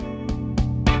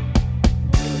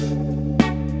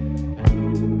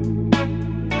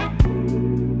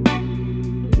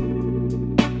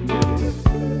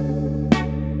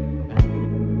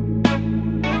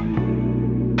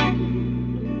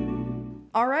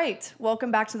right,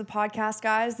 welcome back to the podcast,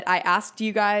 guys. I asked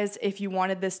you guys if you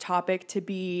wanted this topic to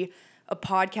be a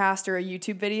podcast or a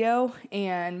YouTube video,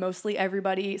 and mostly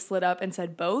everybody slid up and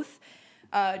said both,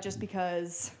 just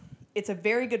because it's a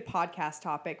very good podcast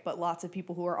topic, but lots of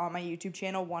people who are on my YouTube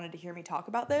channel wanted to hear me talk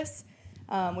about this,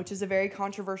 which is a very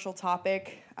controversial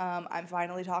topic. I'm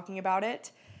finally talking about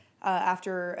it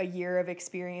after a year of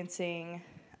experiencing,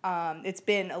 it's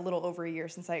been a little over a year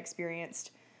since I experienced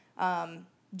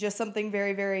just something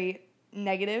very, very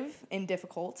negative and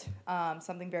difficult,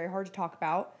 something very hard to talk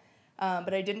about.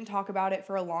 But I didn't talk about it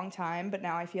for a long time, but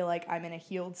now I feel like I'm in a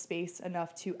healed space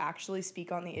enough to actually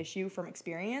speak on the issue from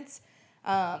experience.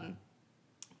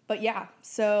 But yeah,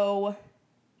 so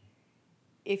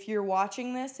if you're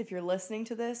watching this, if you're listening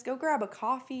to this, go grab a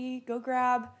coffee, go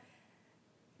grab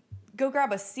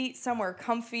a seat somewhere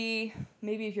comfy.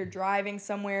 Maybe if you're driving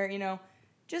somewhere,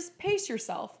 just pace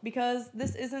yourself, because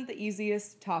this isn't the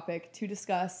easiest topic to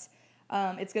discuss.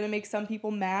 It's going to make some people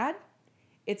mad.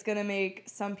 It's going to make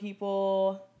some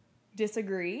people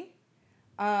disagree.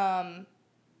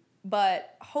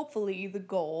 But hopefully the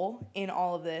goal in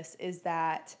all of this is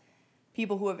that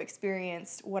people who have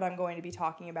experienced what I'm going to be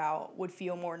talking about would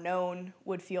feel more known,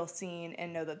 would feel seen,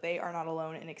 and know that they are not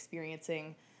alone in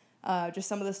experiencing just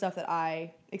some of the stuff that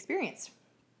I experienced.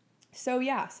 So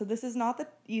this is not the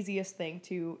easiest thing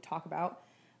to talk about.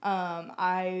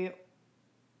 I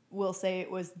will say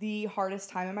it was the hardest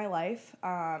time in my life,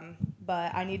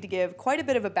 but I need to give quite a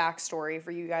bit of a backstory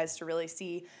for you guys to really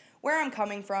see where I'm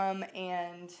coming from,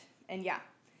 and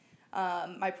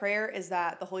my prayer is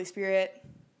that the Holy Spirit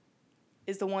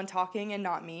is the one talking and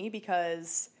not me,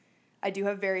 because I do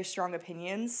have very strong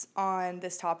opinions on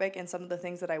this topic and some of the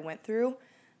things that I went through.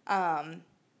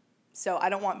 So I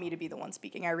don't want me to be the one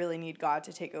speaking. I really need God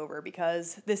to take over,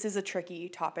 because this is a tricky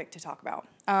topic to talk about.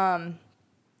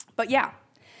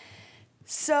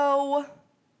 So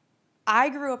I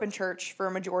grew up in church for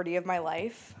a majority of my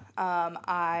life.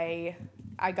 I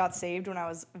got saved when I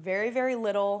was very, very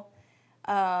little,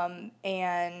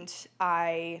 and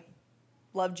I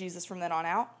loved Jesus from then on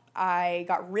out. I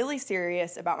got really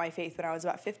serious about my faith when I was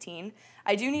about 15.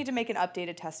 I do need to make an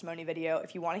updated testimony video.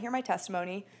 If you want to hear my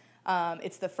testimony,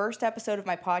 it's the first episode of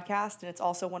my podcast, and it's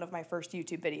also one of my first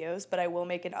YouTube videos, but I will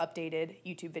make an updated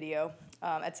YouTube video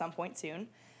at some point soon.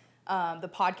 The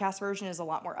podcast version is a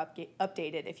lot more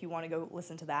updated if you want to go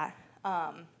listen to that.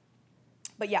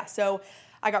 So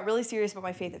I got really serious about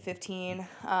my faith at 15.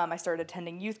 I started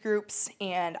attending youth groups,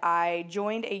 and I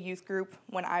joined a youth group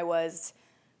when I was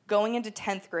going into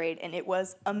 10th grade, and it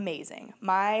was amazing.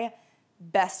 My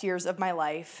best years of my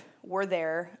life were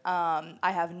there. I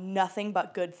have nothing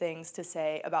but good things to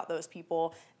say about those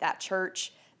people, that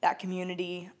church, that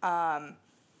community.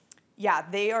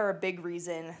 They are a big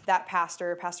reason. That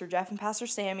Pastor Jeff and Pastor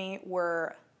Sammy,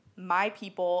 were my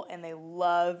people, and they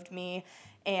loved me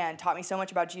and taught me so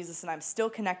much about Jesus, and I'm still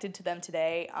connected to them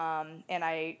today. And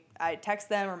I text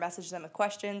them or message them with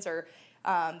questions, or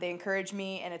they encourage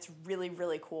me, and it's really,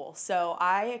 really cool. So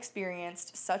I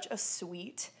experienced such a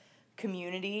sweet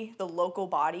community, the local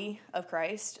body of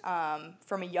Christ,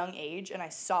 from a young age, and I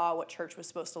saw what church was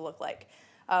supposed to look like,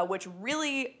 which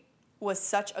really was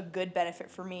such a good benefit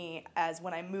for me, as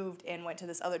when I moved and went to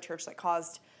this other church that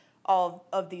caused all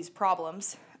of these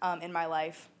problems in my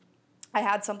life, I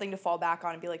had something to fall back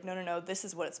on and be like, no, this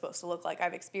is what it's supposed to look like.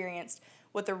 I've experienced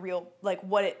what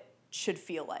it should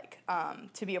feel like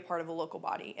to be a part of a local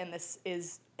body, and this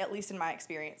is, at least in my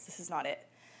experience, this is not it.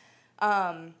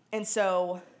 And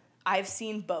so I've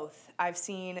seen both. I've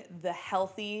seen the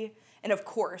healthy, and of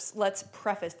course, let's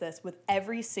preface this with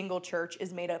every single church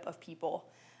is made up of people.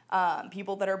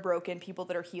 People that are broken, people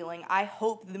that are healing. I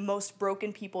hope the most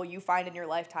broken people you find in your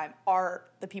lifetime are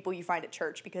the people you find at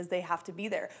church, because they have to be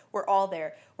there. We're all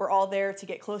there. We're all there to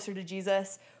get closer to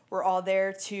Jesus. We're all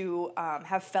there to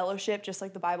have fellowship, just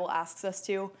like the Bible asks us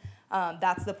to.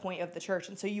 That's the point of the church.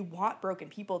 And so you want broken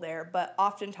people there, but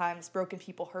oftentimes broken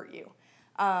people hurt you.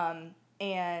 So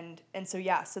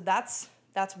that's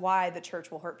why the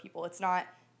church will hurt people. It's not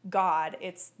God,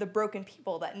 it's the broken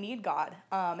people that need God.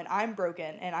 And I'm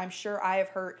broken, and I'm sure I have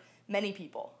hurt many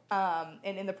people. And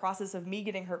in the process of me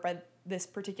getting hurt by this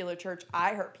particular church,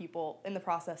 I hurt people in the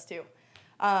process too.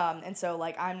 I'm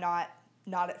not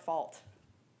at fault.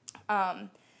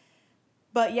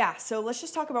 So let's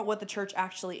just talk about what the church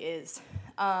actually is.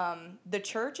 The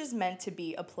church is meant to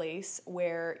be a place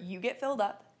where you get filled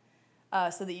up,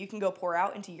 so that you can go pour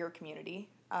out into your community.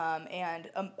 And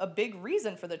a big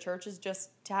reason for the church is just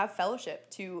to have fellowship,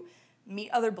 to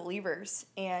meet other believers,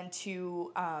 and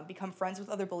to become friends with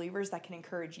other believers that can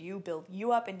encourage you, build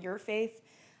you up in your faith,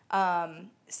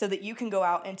 so that you can go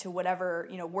out into whatever,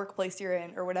 workplace you're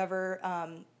in or whatever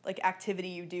like activity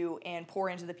you do and pour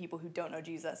into the people who don't know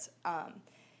Jesus.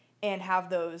 And have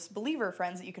those believer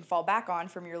friends that you can fall back on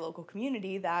from your local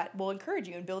community that will encourage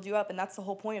you and build you up. And that's the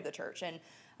whole point of the church. And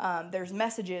there's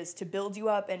messages to build you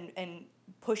up and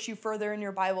push you further in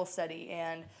your Bible study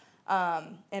and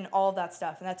all of that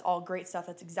stuff. And that's all great stuff.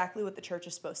 That's exactly what the church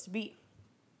is supposed to be.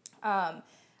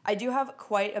 I do have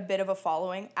quite a bit of a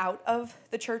following out of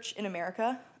the church in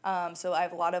America. So I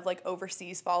have a lot of like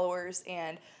overseas followers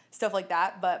and stuff like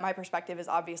that. But my perspective is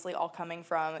obviously all coming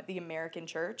from the American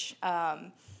church.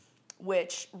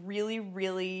 Which really,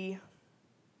 really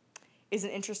is an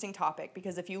interesting topic,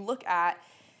 because if you look at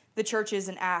the churches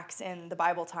in Acts and the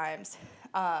Bible times,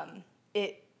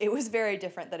 it was very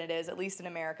different than it is, at least in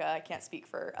America. I can't speak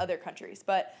for other countries,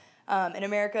 but in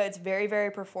America, it's very, very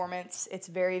performance. It's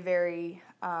very, very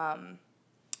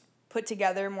put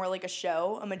together, more like a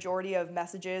show. A majority of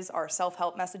messages are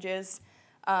self-help messages,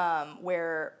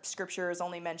 where scripture is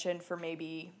only mentioned for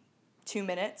maybe 2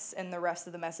 minutes, and the rest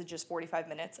of the message is 45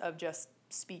 minutes of just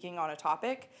speaking on a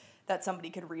topic that somebody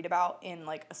could read about in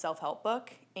like a self-help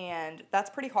book. And that's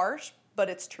pretty harsh, but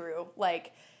it's true.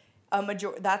 Like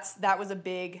that was a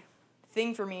big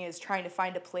thing for me, is trying to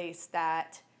find a place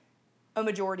that a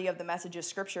majority of the message is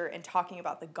scripture and talking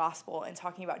about the gospel and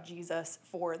talking about Jesus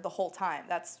for the whole time.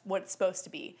 That's what it's supposed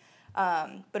to be.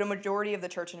 But a majority of the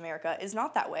church in America is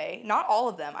not that way. Not all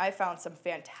of them. I found some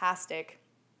fantastic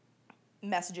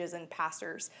messages and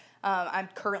pastors. I'm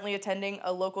currently attending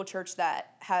a local church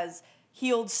that has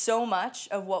healed so much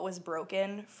of what was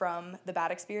broken from the bad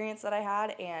experience that I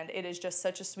had, and it is just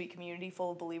such a sweet community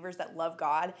full of believers that love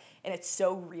God, and it's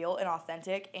so real and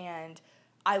authentic, and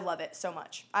I love it so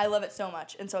much.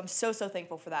 And so I'm so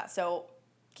thankful for that. So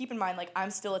keep in mind, like, I'm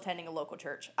still attending a local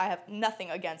church. I have nothing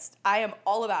against, I am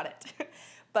all about it.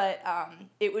 But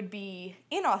it would be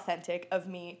inauthentic of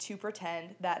me to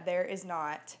pretend that there is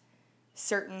not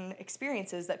certain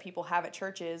experiences that people have at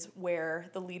churches where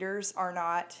the leaders are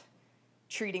not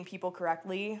treating people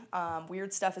correctly.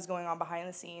 Weird stuff is going on behind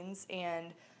the scenes.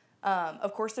 And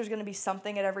of course, there's going to be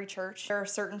something at every church. There are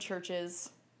certain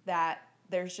churches that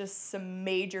there's just some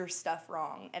major stuff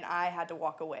wrong, and I had to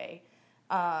walk away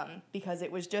because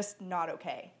it was just not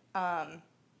okay.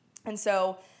 And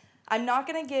so I'm not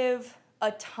going to give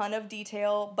a ton of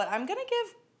detail, but I'm going to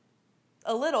give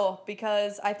a little,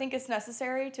 because I think it's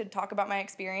necessary to talk about my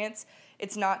experience.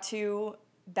 It's not to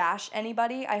bash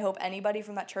anybody. I hope anybody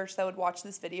from that church that would watch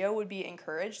this video would be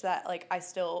encouraged that, like, I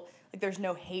still, like, there's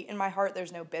no hate in my heart,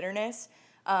 there's no bitterness,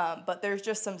 but there's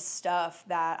just some stuff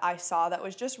that I saw that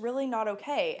was just really not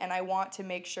okay, and I want to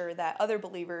make sure that other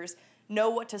believers know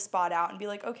what to spot out and be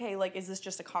like, okay, like, is this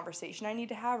just a conversation I need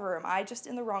to have, or am I just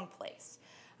in the wrong place?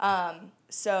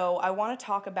 So I want to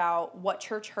talk about what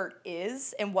church hurt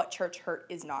is and what church hurt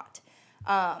is not.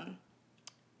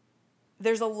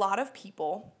 There's a lot of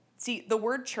people, see, the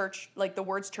word church, like the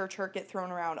words church hurt, get thrown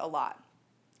around a lot.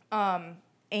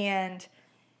 And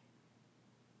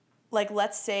like,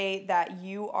 let's say that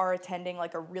you are attending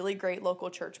like a really great local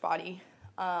church body,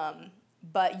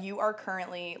 but you are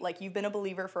currently, like, you've been a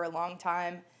believer for a long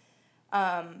time.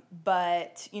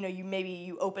 But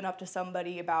you open up to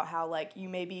somebody about how, like, you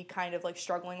may be kind of like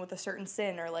struggling with a certain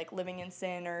sin or like living in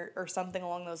sin or something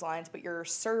along those lines, but you're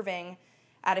serving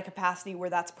at a capacity where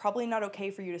that's probably not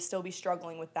okay for you to still be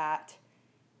struggling with that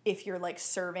if you're like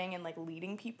serving and like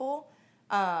leading people.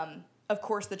 Of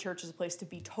course, the church is a place to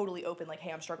be totally open, like,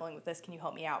 hey, I'm struggling with this, can you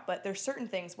help me out? But there's certain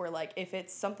things where, like, if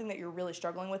it's something that you're really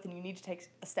struggling with and you need to take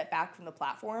a step back from the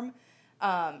platform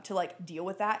to like deal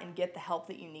with that and get the help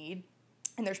that you need,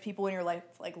 and there's people in your life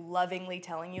like lovingly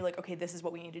telling you, like, okay, this is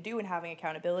what we need to do, and having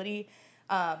accountability.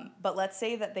 But let's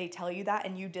say that they tell you that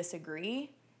and you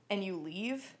disagree and you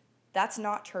leave. That's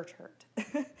not church hurt.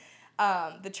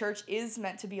 The church is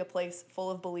meant to be a place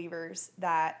full of believers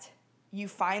that you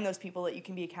find those people that you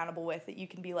can be accountable with, that you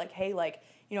can be like, hey, like,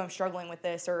 I'm struggling with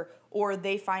this, or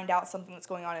they find out something that's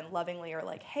going on and lovingly are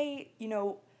like, hey,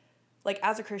 like,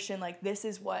 as a Christian, like, this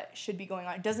is what should be going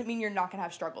on. It doesn't mean you're not going to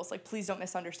have struggles. Like, please don't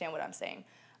misunderstand what I'm saying.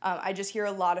 I just hear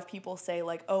a lot of people say,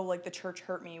 like, oh, like, the church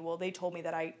hurt me. Well, they told me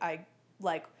that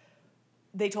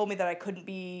they told me that I couldn't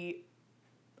be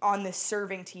on this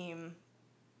serving team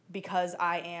because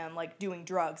I am, like, doing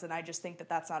drugs, and I just think that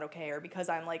that's not okay, or because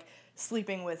I'm, like,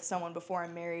 sleeping with someone before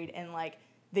I'm married, and, like,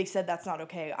 they said that's not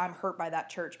okay. I'm hurt by that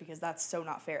church because that's so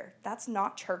not fair. That's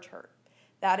not church hurt.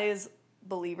 That is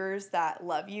believers that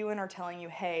love you and are telling you,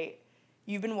 hey,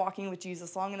 you've been walking with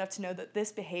Jesus long enough to know that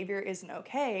this behavior isn't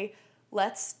okay.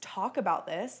 Let's talk about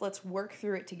this. Let's work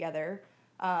through it together.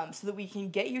 so that we can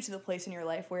get you to the place in your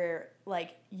life where,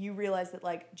 like, you realize that,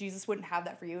 like, Jesus wouldn't have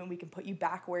that for you, and we can put you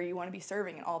back where you want to be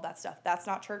serving and all that stuff. That's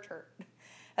not church hurt.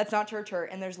 That's not church hurt.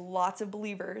 And there's lots of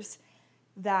believers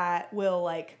that will,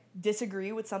 like,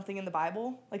 disagree with something in the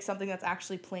Bible, like something that's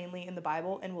actually plainly in the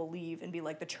Bible, and will leave and be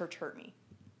like, the church hurt me.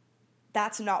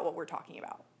 That's not what we're talking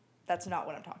about. That's not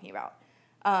what I'm talking about.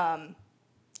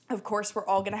 Of course, we're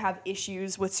all going to have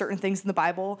issues with certain things in the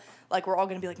Bible. Like, we're all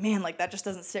going to be like, man, like, that just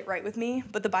doesn't sit right with me.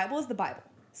 But the Bible is the Bible.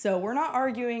 So we're not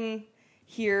arguing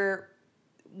here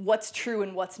what's true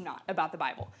and what's not about the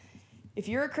Bible. If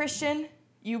you're a Christian,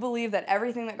 you believe that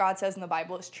everything that God says in the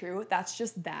Bible is true. That's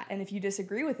just that. And if you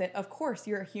disagree with it, of course,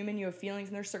 you're a human, you have feelings,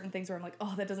 and there's certain things where I'm like,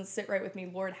 oh, that doesn't sit right with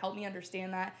me. Lord, help me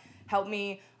understand that. Help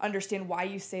me understand why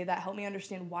you say that. Help me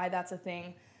understand why that's a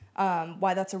thing.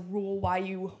 Why that's a rule, why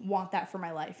you want that for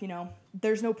my life, you know?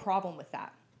 There's no problem with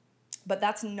that. But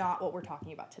that's not what we're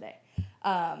talking about today.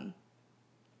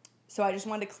 So I just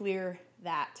wanted to clear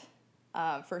that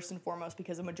first and foremost,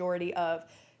 because a majority of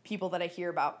people that I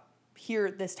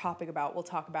hear this topic about will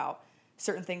talk about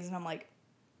certain things, and I'm like,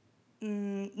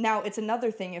 now it's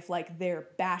another thing if, like, they're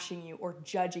bashing you or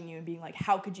judging you and being like,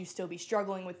 how could you still be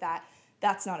struggling with that?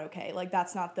 That's not okay. Like,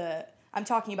 that's not I'm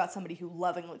talking about somebody who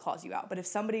lovingly calls you out. But if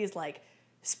somebody is, like,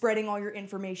 spreading all your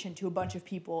information to a bunch of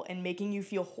people and making you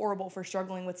feel horrible for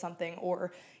struggling with something,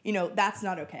 or, you know, that's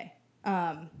not okay.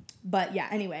 But yeah,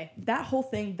 anyway, that whole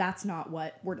thing, that's not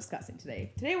what we're discussing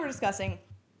today. Today we're discussing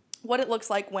what it looks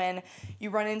like when you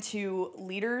run into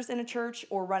leaders in a church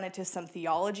or run into some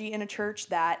theology in a church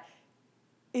that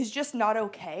is just not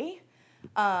okay.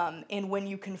 And when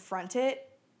you confront it,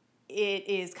 it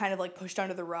is kind of like pushed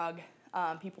under the rug.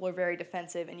 People are very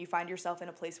defensive, and you find yourself in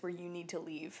a place where you need to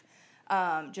leave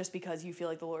just because you feel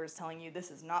like the Lord is telling you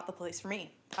this is not the place for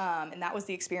me. And that was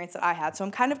the experience that I had. So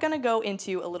I'm kind of going to go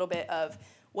into a little bit of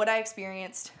what I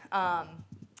experienced.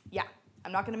 Yeah,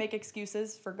 I'm not going to make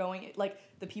excuses for going. Like,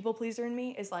 the people pleaser in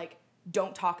me is like,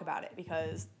 don't talk about it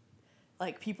because,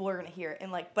 like, people are going to hear it.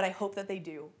 And, like, but I hope that they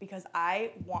do, because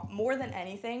I want, more than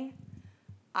anything,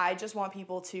 I just want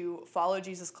people to follow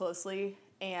Jesus closely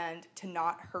and to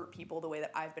not hurt people the way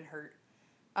that I've been hurt.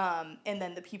 And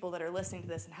then the people that are listening to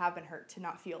this and have been hurt to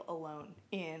not feel alone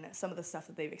in some of the stuff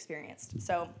that they've experienced.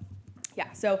 So,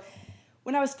 yeah. So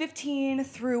when I was 15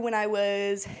 through when I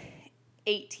was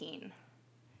 18,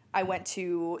 I went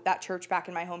to that church back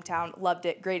in my hometown, loved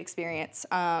it, great experience.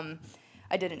 I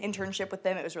did an internship with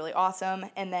them. It was really awesome.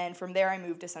 And then from there, I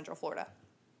moved to Central Florida.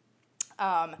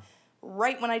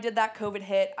 Right when I did that, COVID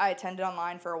hit. I attended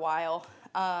online for a while.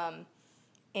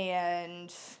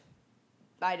 And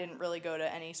I didn't really go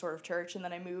to any sort of church. And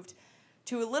then I moved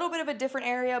to a little bit of a different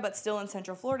area, but still in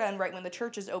Central Florida. And right when the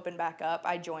churches opened back up,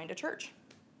 I joined a church.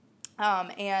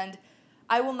 And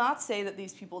I will not say that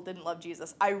these people didn't love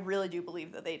Jesus. I really do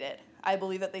believe that they did. I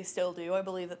believe that they still do. I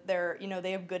believe that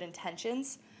they have good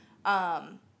intentions.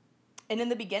 And in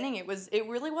the beginning, it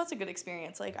really was a good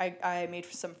experience. Like, I made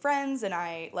some friends, and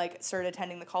I, like, started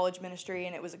attending the college ministry,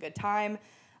 and it was a good time.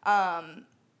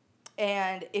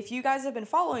 And if you guys have been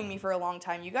following me for a long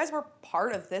time, you guys were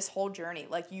part of this whole journey.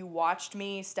 Like, you watched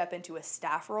me step into a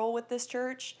staff role with this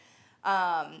church,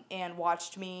 and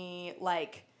watched me,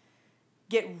 like,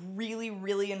 get really,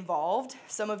 really involved.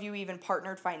 Some of you even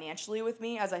partnered financially with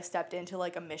me as I stepped into,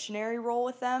 like, a missionary role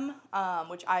with them,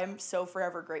 which I am so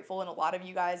forever grateful. And a lot of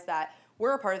you guys that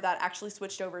were a part of that actually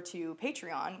switched over to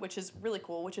Patreon, which is really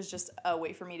cool, which is just a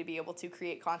way for me to be able to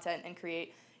create content and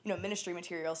create, ministry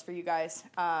materials for you guys,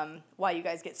 while you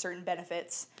guys get certain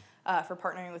benefits for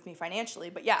partnering with me financially.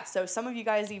 But yeah, so some of you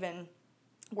guys even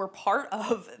were part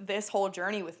of this whole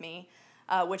journey with me,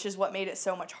 which is what made it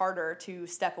so much harder to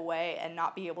step away and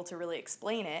not be able to really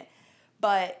explain it.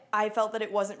 But I felt that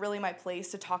it wasn't really my place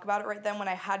to talk about it right then when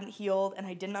I hadn't healed and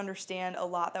I didn't understand a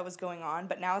lot that was going on.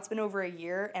 But now it's been over a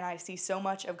year, and I see so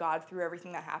much of God through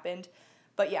everything that happened.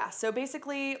 But yeah, so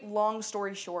basically, long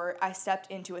story short, I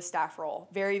stepped into a staff role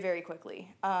very, very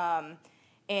quickly.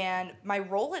 And my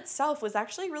role itself was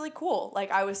actually really cool.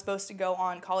 Like, I was supposed to go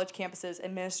on college campuses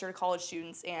and minister to college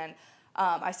students, and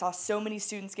I saw so many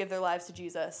students give their lives to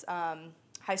Jesus, high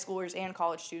schoolers and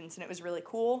college students, and it was really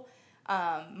cool.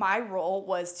 My role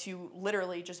was to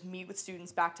literally just meet with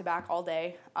students back to back all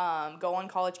day, go on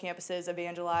college campuses,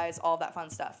 evangelize, all that fun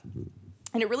stuff.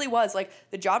 And it really was, like,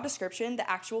 the job description, the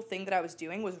actual thing that I was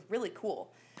doing was really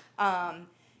cool. And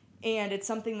it's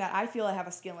something that I feel I have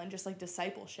a skill in, just like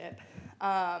discipleship.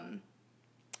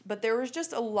 But there was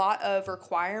just a lot of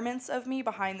requirements of me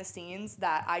behind the scenes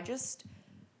that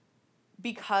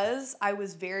because I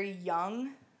was very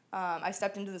young, I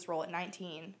stepped into this role at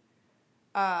 19,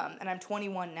 and I'm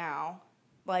 21 now.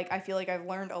 Like, I feel like I've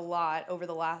learned a lot over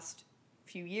the last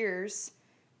few years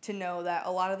to know that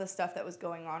a lot of the stuff that was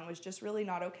going on was just really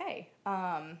not okay.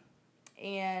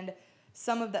 And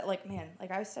some of that, like, man,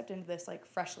 like, I stepped into this, like,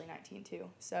 freshly 19 too.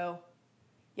 So,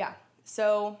 yeah.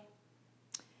 So,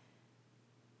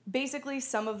 basically,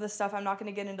 some of the stuff, I'm not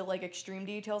going to get into, like, extreme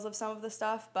details of some of the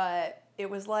stuff, but it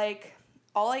was, like,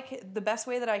 the best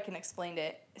way that I can explain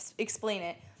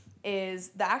it is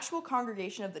the actual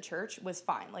congregation of the church was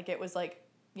fine. Like, it was, like,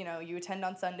 you know, you attend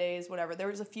on Sundays, whatever. There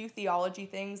was a few theology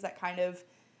things that kind of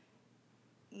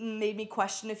made me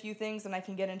question a few things, and I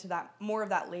can get into that more of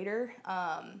that later.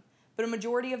 But a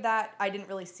majority of that I didn't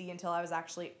really see until I was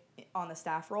actually on the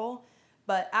staff role.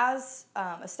 But as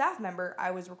a staff member,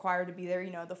 I was required to be there,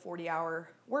 you know, the 40-hour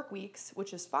work weeks,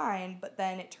 which is fine, but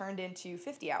then it turned into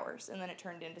 50 hours, and then it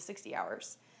turned into 60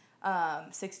 hours,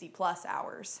 60-plus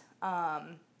hours.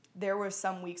 There were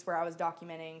some weeks where I was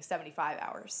documenting 75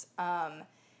 hours.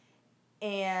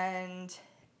 And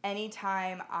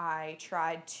anytime I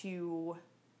tried to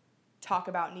talk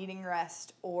about needing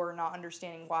rest or not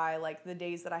understanding why, like, the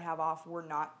days that I have off were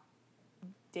not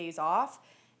days off,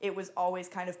 it was always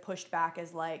kind of pushed back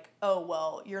as like, oh,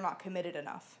 well, you're not committed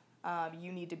enough.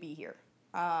 You need to be here.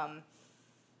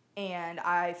 And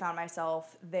I found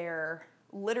myself there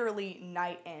literally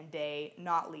night and day,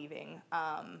 not leaving,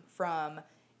 from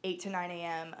 8 to 9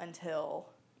 a.m. until,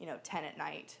 10 at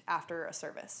night after a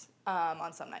service,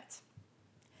 on some nights.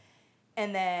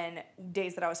 And then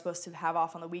days that I was supposed to have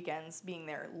off on the weekends, being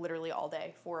there literally all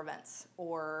day for events.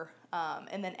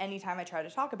 And then anytime I tried to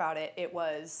talk about it, it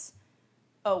was,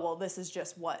 oh, well, this is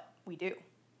just what we do.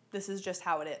 This is just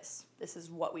how it is. This is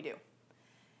what we do.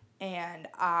 And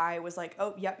I was like,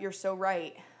 oh, yep, you're so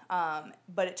right.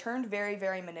 But it turned very,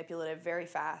 very manipulative very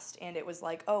fast. And it was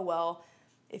like, oh, well,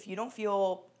 if you don't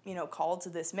feel, called to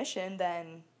this mission,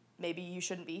 then maybe you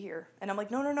shouldn't be here. And I'm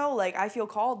like, no. Like, I feel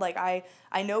called. Like, I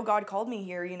know God called me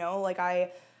here, like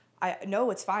I know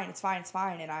it's fine.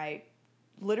 And I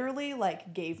literally,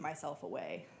 like, gave myself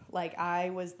away. Like,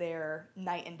 I was there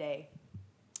night and day.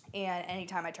 And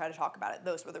anytime I tried to talk about it,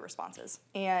 those were the responses.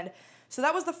 And so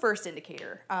that was the first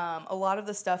indicator. A lot of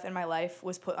the stuff in my life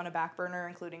was put on a back burner,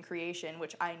 including creation,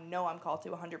 which I know I'm called to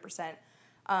 100%.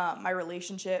 My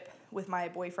relationship with my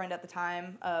boyfriend at the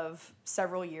time of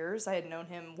several years, I had known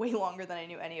him way longer than I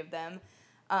knew any of them.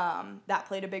 That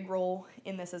played a big role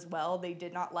in this as well. They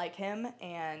did not like him,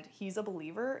 and he's a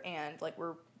believer, and, like,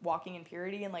 we're walking in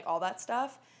purity and, like, all that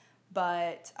stuff.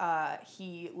 But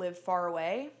he lived far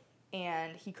away,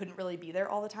 and he couldn't really be there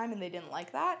all the time, and they didn't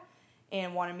like that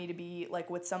and wanted me to be, like,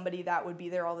 with somebody that would be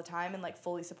there all the time and, like,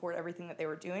 fully support everything that they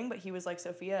were doing. But he was like,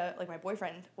 Sophia, like, my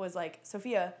boyfriend was like,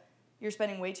 Sophia, you're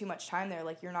spending way too much time there.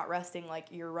 Like, you're not resting. Like,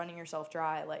 you're running yourself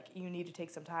dry. Like, you need to take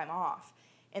some time off.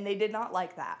 And they did not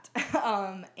like that.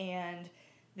 And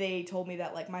they told me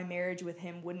that, like, my marriage with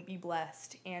him wouldn't be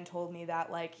blessed, and told me that,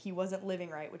 like, he wasn't living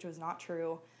right, which was not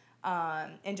true.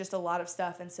 And just a lot of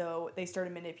stuff. And so they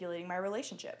started manipulating my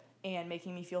relationship and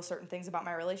making me feel certain things about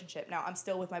my relationship. Now, I'm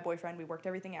still with my boyfriend. We worked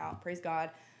everything out. Praise God.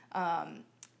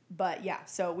 But yeah,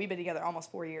 so we've been together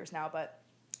almost 4 years now,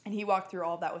 and he walked through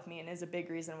all of that with me and is a big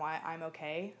reason why I'm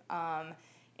okay.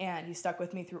 And he stuck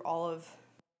with me through all of,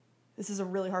 this is a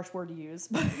really harsh word to use,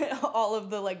 but all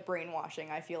of the, like, brainwashing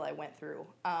I feel I went through,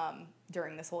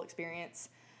 during this whole experience.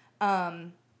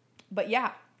 But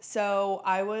yeah, so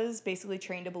I was basically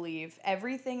trained to believe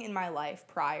everything in my life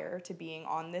prior to being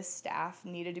on this staff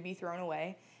needed to be thrown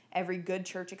away. Every good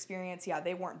church experience,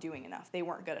 they weren't doing enough. They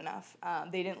weren't good enough.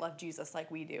 They didn't love Jesus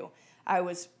like we do. I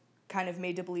was kind of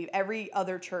made to believe every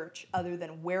other church other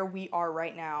than where we are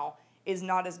right now is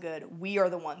not as good. We are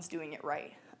the ones doing it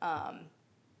right.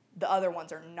 The other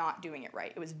ones are not doing it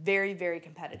right. It was very, very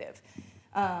competitive.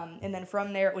 And then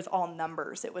from there, it was all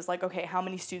numbers. It was like, okay, how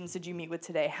many students did you meet with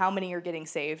today? How many are getting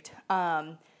saved?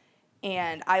 And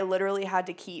I literally had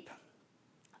to keep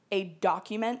a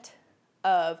document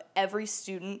of every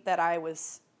student that I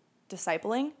was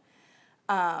discipling,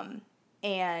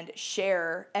 and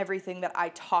share everything that I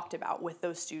talked about with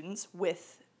those students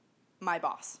with my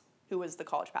boss, who was the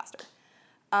college pastor.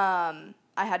 I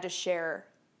had to share,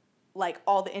 like,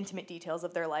 all the intimate details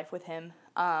of their life with him,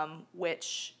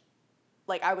 which,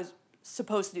 like, I was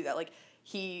supposed to do that. Like,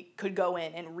 he could go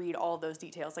in and read all of those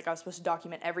details. Like, I was supposed to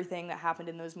document everything that happened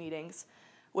in those meetings,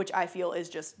 which I feel is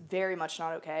just very much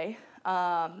not okay.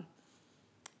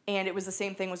 And it was the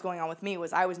same thing was going on with me,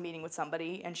 was I was meeting with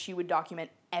somebody, and she would document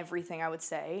everything I would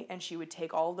say, and she would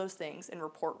take all of those things and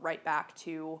report right back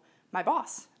to my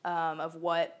boss, of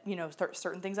what,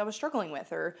 certain things I was struggling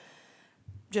with, or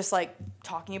just, like,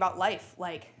 talking about life.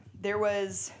 Like, there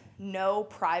was no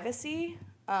privacy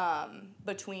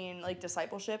between like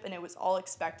discipleship, and it was all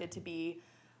expected to be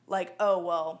like, oh,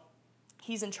 well,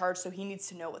 he's in charge, so he needs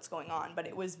to know what's going on. But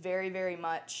it was very, very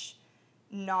much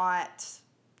not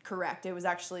correct. It was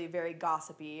actually very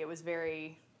gossipy. It was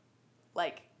very,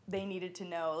 like, they needed to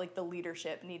know, like, the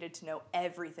leadership needed to know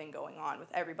everything going on with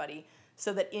everybody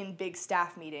so that in big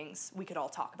staff meetings, we could all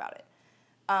talk about it.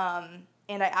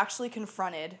 And I actually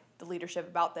confronted the leadership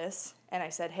about this, and I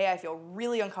said, hey, I feel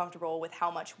really uncomfortable with how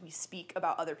much we speak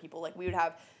about other people. Like, we would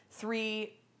have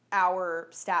 3-hour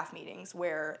staff meetings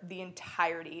where the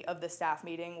entirety of the staff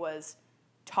meeting was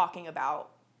talking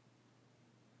about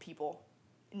people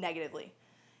negatively.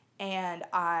 And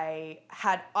I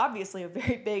had obviously a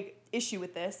very big issue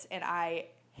with this, and I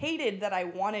hated that I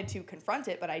wanted to confront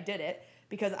it, but I did it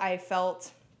because I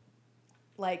felt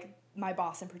like my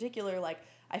boss in particular, like,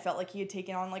 I felt like he had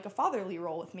taken on like a fatherly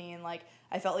role with me, and like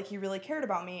I felt like he really cared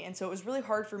about me, and so it was really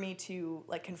hard for me to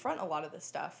like confront a lot of this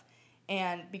stuff.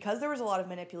 And because there was a lot of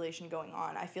manipulation going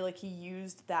on, I feel like he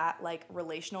used that like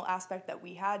relational aspect that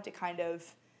we had to kind of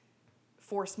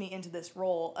force me into this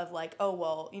role of like, oh,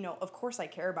 well, you know, of course I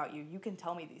care about you. You can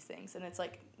tell me these things. And it's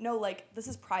like, no, like, this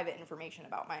is private information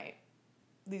about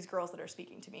these girls that are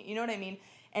speaking to me. You know what I mean?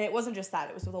 And it wasn't just that.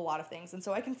 It was with a lot of things. And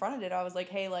so I confronted it. I was like,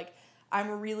 hey, like,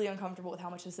 I'm really uncomfortable with how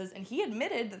much this is. And he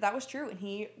admitted that that was true. And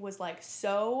he was like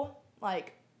so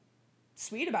like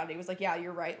sweet about it. He was like, yeah,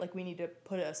 you're right. Like, we need to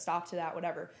put a stop to that,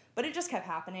 whatever. But it just kept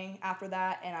happening after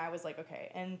that. And I was like, okay.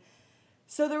 And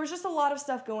so there was just a lot of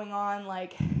stuff going on,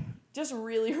 like just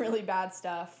really, really bad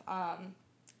stuff.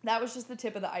 That was just the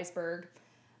tip of the iceberg.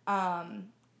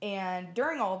 And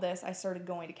during all this, I started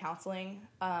going to counseling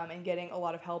and getting a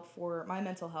lot of help for my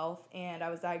mental health. And I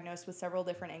was diagnosed with several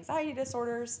different anxiety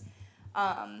disorders.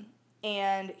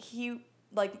 And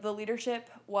the leadership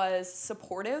was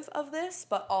supportive of this,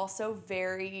 but also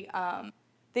very,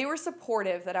 they were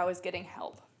supportive that I was getting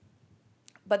help.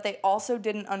 But they also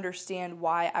didn't understand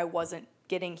why I wasn't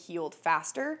getting healed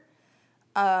faster.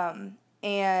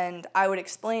 And I would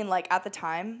explain, like, at the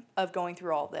time of going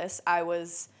through all this, I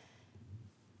was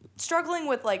struggling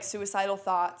with, like, suicidal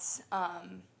thoughts,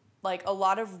 like, a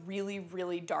lot of really,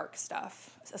 really dark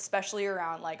stuff, especially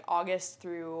around, like, August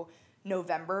through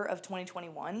November of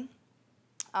 2021,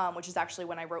 which is actually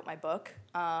when I wrote my book,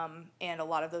 and a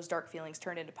lot of those dark feelings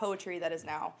turned into poetry that is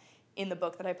now in the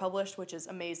book that I published, which is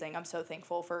amazing. I'm so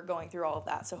thankful for going through all of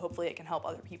that, so hopefully it can help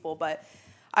other people, but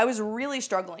I was really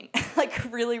struggling, like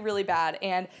really, really bad,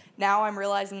 and now I'm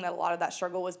realizing that a lot of that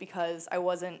struggle was because I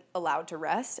wasn't allowed to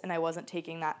rest, and I wasn't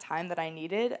taking that time that I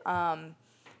needed,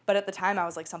 but at the time I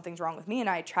was like, something's wrong with me, and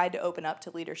I tried to open up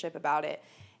to leadership about it,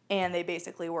 and they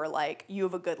basically were like, you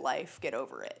have a good life, get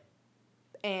over it,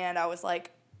 and I was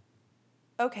like,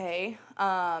 okay,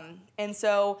 and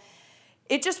so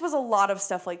it just was a lot of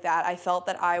stuff like that. I felt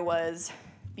that I was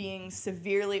being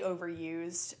severely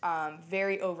overused,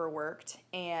 very overworked,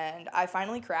 and I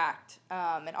finally cracked,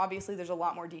 and obviously there's a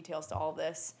lot more details to all of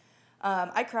this.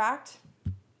 I cracked,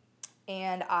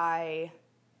 and I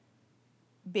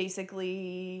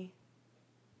basically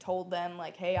told them,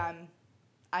 like, hey,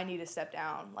 I need to step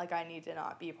down, like, I need to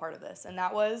not be a part of this, and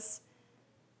that was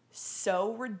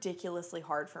so ridiculously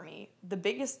hard for me. The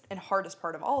biggest and hardest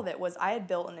part of all of it was I had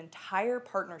built an entire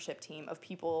partnership team of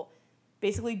people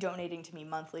basically donating to me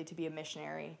monthly to be a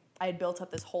missionary. I had built up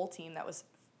this whole team that was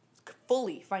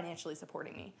fully financially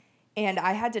supporting me. And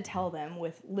I had to tell them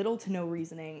with little to no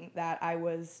reasoning that I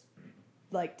was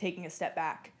like taking a step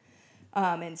back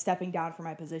and stepping down from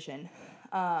my position.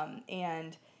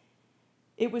 And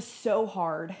it was so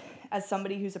hard as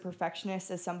somebody who's a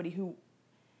perfectionist, as somebody who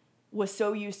was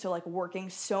so used to like working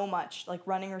so much, like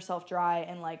running herself dry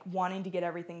and like wanting to get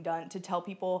everything done, to tell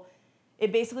people.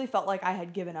 It basically felt like I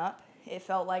had given up. It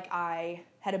felt like I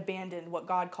had abandoned what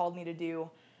God called me to do.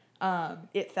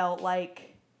 It felt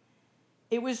like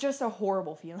it was just a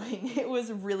horrible feeling. It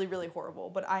was really, really horrible.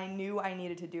 But I knew I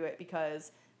needed to do it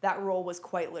because that role was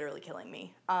quite literally killing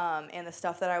me. And the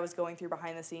stuff that I was going through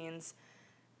behind the scenes,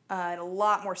 and a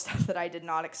lot more stuff that I did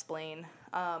not explain,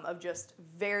 of just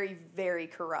very, very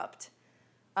corrupt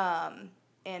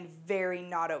and very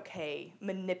not okay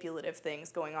manipulative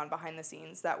things going on behind the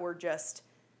scenes that were just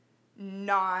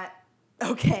not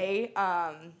okay.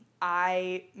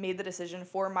 I made the decision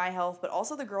for my health, but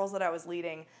also the girls that I was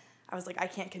leading. I was like, I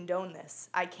can't condone this.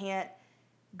 I can't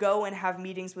go and have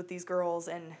meetings with these girls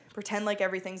and pretend like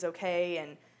everything's okay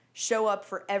and show up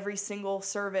for every single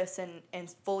service and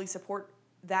fully support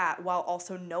that while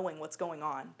also knowing what's going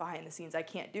on behind the scenes. I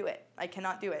can't do it. I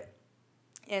cannot do it.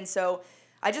 And so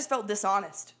I just felt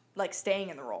dishonest, like staying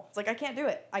in the role. It's like, I can't do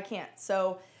it. I can't.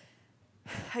 So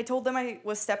I told them I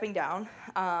was stepping down.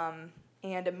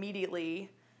 And immediately,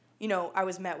 I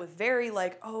was met with very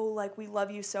like, oh, like, we love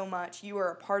you so much. You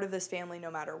are a part of this family no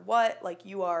matter what. Like,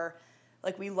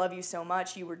 we love you so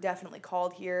much. You were definitely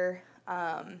called here.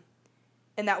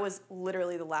 And that was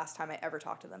literally the last time I ever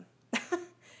talked to them.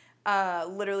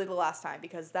 Literally the last time,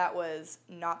 because that was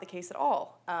not the case at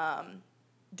all.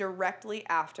 Directly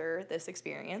after this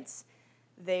experience,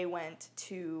 they went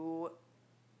to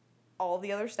all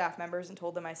the other staff members and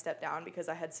told them I stepped down because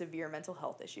I had severe mental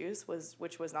health issues,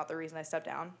 which was not the reason I stepped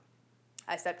down.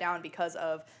 I stepped down because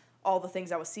of all the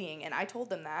things I was seeing, and I told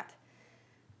them that.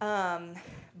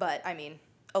 But, I mean,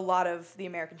 a lot of the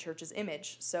American church's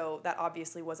image, so that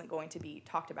obviously wasn't going to be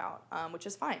talked about, which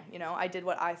is fine. I did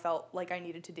what I felt like I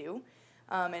needed to do,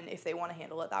 and if they want to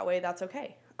handle it that way, that's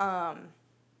okay.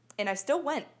 And I still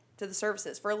went to the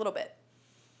services for a little bit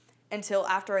until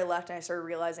after I left and I started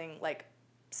realizing, like,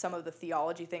 some of the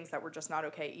theology things that were just not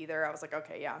okay either. I was like,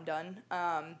 okay, yeah, I'm done.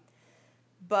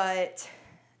 But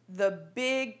the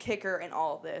big kicker in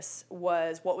all of this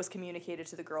was what was communicated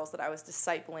to the girls that I was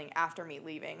discipling after me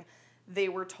leaving. They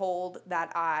were told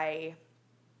that I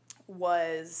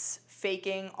was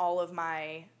faking all of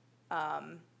my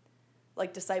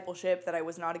discipleship, that I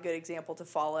was not a good example to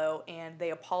follow, and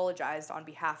they apologized on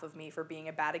behalf of me for being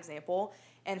a bad example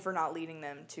and for not leading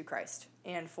them to Christ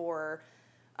and for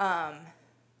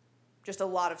just a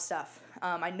lot of stuff.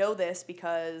 I know this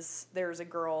because there's a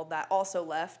girl that also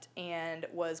left and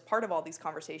was part of all these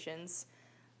conversations,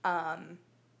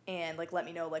 and let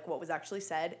me know what was actually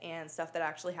said and stuff that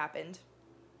actually happened.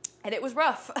 And it was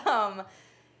rough.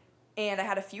 And I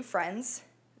had a few friends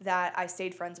that I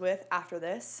stayed friends with after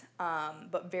this,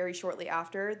 but very shortly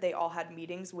after, they all had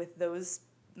meetings with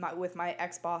my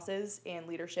ex-bosses and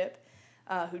leadership,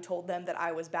 who told them that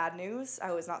I was bad news,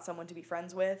 I was not someone to be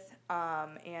friends with,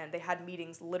 and they had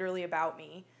meetings literally about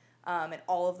me, and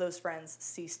all of those friends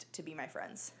ceased to be my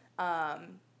friends.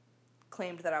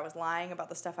 Claimed that I was lying about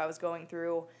the stuff I was going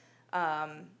through.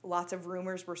 Lots of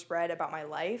rumors were spread about my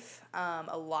life.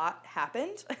 A lot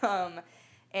happened.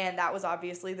 And that was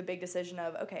obviously the big decision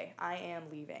of, okay, I am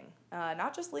leaving.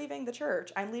 Not just leaving the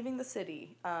church, I'm leaving the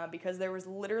city, because there was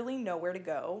literally nowhere to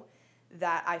go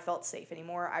that I felt safe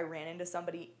anymore. I ran into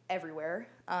somebody everywhere,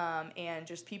 and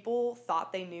just people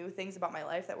thought they knew things about my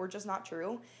life that were just not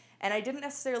true. And I didn't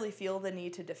necessarily feel the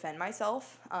need to defend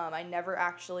myself. I never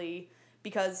actually,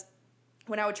 because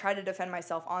when I would try to defend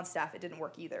myself on staff, it didn't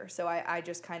work either. So I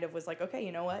just kind of was like, okay,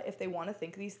 you know what? If they want to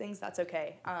think these things, that's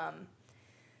okay.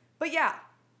 But yeah,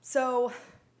 so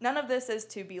none of this is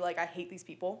to be like, I hate these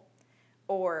people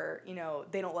or,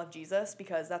 they don't love Jesus,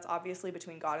 because that's obviously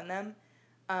between God and them.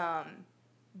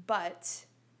 But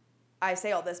I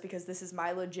say all this because this is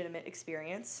my legitimate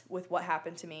experience with what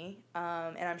happened to me.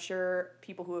 And I'm sure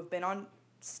people who have been on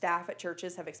staff at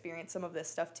churches have experienced some of this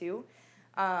stuff too.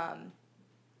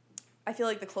 I feel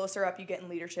like the closer up you get in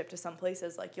leadership to some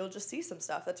places, you'll just see some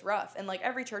stuff that's rough. And,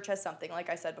 every church has something, like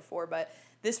I said before, but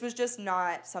this was just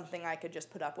not something I could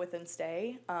just put up with and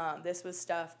stay. This was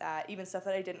stuff that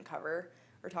I didn't cover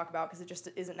or talk about because it just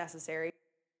isn't necessary.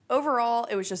 Overall,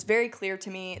 it was just very clear to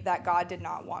me that God did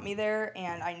not want me there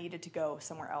and I needed to go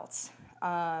somewhere else.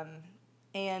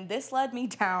 And this led me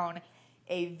down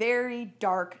a very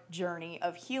dark journey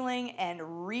of healing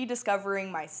and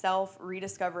rediscovering myself,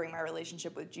 rediscovering my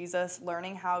relationship with Jesus,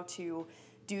 learning how to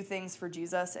do things for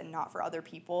Jesus and not for other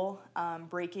people,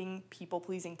 breaking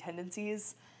people-pleasing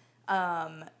tendencies,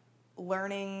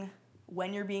 learning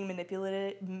when you're being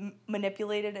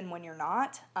manipulated and when you're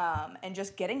not, and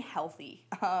just getting healthy,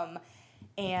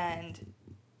 and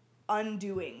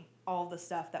undoing all the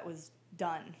stuff that was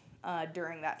done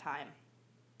during that time.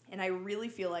 And I really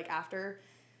feel like after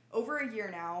over a year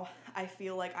now, I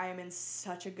feel like I am in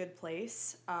such a good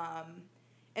place.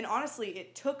 And honestly,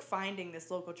 it took finding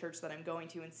this local church that I'm going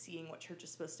to and seeing what church is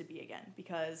supposed to be again,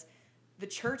 because the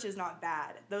church is not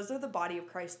bad. Those are the body of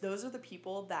Christ. Those are the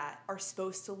people that are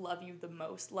supposed to love you the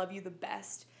most, love you the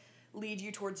best, lead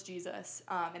you towards Jesus.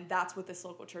 And that's what this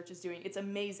local church is doing. It's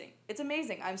amazing. It's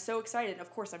amazing. I'm so excited. And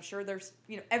of course, I'm sure there's,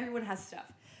 everyone has stuff.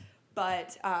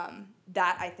 But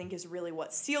that, I think, is really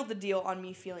what sealed the deal on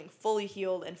me feeling fully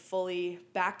healed and fully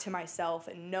back to myself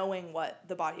and knowing what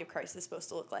the body of Christ is supposed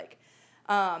to look like.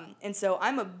 And so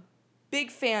I'm a big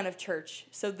fan of church.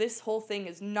 So this whole thing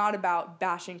is not about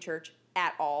bashing church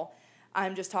at all.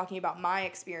 I'm just talking about my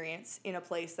experience in a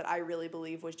place that I really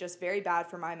believe was just very bad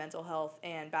for my mental health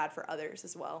and bad for others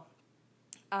as well.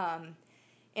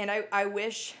 And I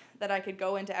wish that I could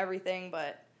go into everything,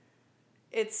 but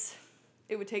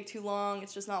it would take too long.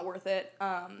 It's just not worth it.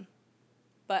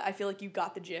 But I feel like you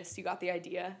got the gist. You got the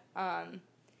idea. But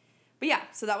yeah,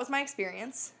 so that was my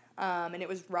experience. And it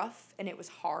was rough and it was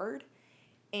hard.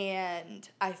 And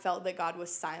I felt that God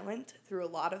was silent through a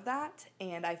lot of that.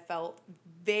 And I felt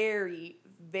very,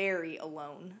 very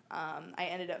alone. I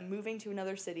ended up moving to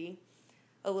another city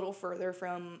a little further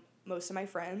from most of my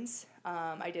friends.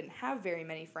 I didn't have very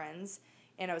many friends.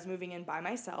 And I was moving in by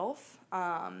myself.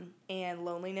 And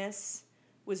loneliness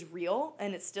was real.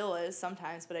 And it still is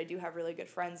sometimes. But I do have really good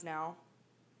friends now.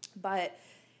 But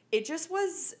it just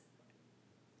was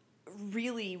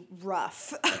really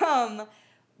rough.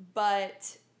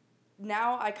 But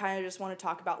now I kind of just want to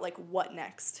talk about, like, what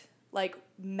next? Like,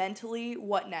 mentally,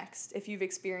 what next? If you've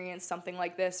experienced something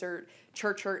like this or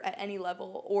church hurt at any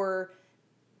level or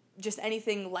just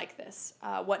anything like this,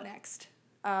 what next?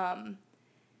 I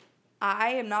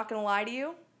am not going to lie to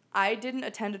you. I didn't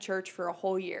attend a church for a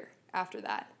whole year after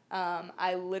that.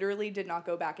 I literally did not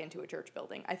go back into a church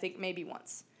building. I think maybe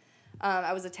once.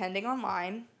 I was attending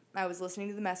online. I was listening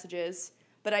to the messages,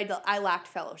 but I lacked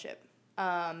fellowship.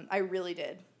 I really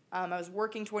did. I was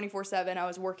working 24/7. I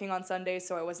was working on Sundays,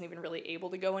 so I wasn't even really able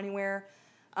to go anywhere.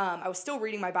 I was still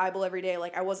reading my Bible every day.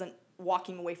 Like, I wasn't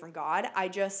walking away from God. I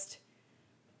just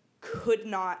could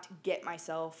not get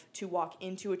myself to walk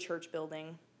into a church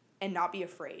building and not be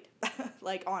afraid.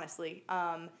 Like, honestly.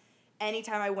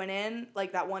 Anytime I went in,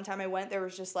 like that one time I went, there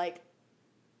was just like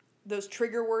those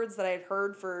trigger words that I had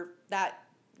heard for that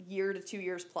year to 2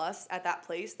 years plus at that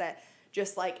place that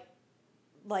just like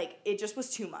it just was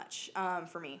too much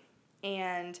for me.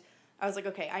 And I was like,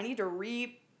 okay, I need to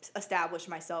reestablish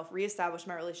my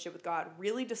relationship with God,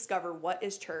 really discover what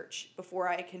is church before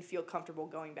I can feel comfortable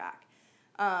going back.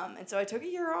 And so I took a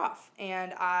year off,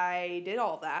 and I did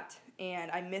all that,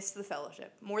 and I missed the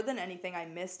fellowship. More than anything, I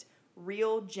missed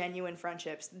real, genuine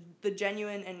friendships, the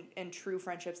genuine and true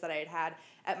friendships that I had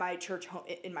at my church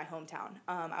in my hometown.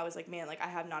 I was like, man, like, I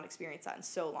have not experienced that in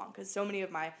so long, because so many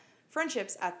of my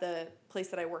friendships at the place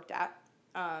that I worked at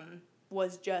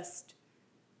was just,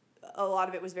 a lot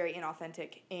of it was very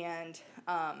inauthentic, and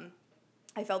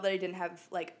I felt that I didn't have,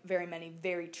 like, very many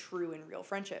very true and real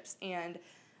friendships, and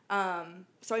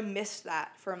so I missed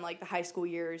that from, like, the high school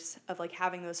years of, like,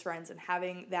 having those friends and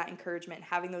having that encouragement,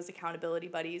 having those accountability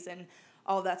buddies and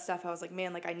all of that stuff. I was like,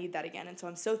 man, like, I need that again, and so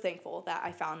I'm so thankful that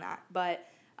I found that, but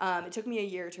it took me a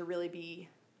year to really be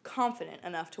confident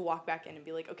enough to walk back in and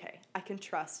be like, okay, I can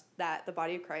trust that the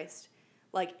body of Christ,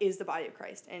 like, is the body of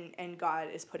Christ, and God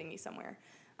is putting me somewhere.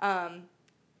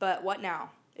 But what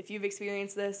now? If you've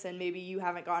experienced this and maybe you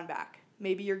haven't gone back,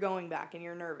 maybe you're going back and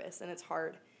you're nervous and it's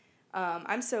hard.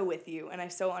 I'm so with you and I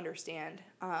so understand.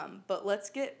 But let's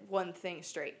get one thing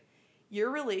straight.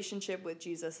 Your relationship with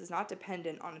Jesus is not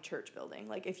dependent on a church building.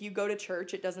 Like, if you go to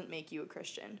church, it doesn't make you a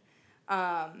Christian.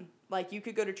 Like, you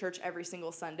could go to church every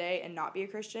single Sunday and not be a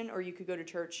Christian, or you could go to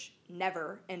church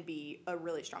never and be a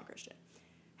really strong Christian.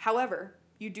 However,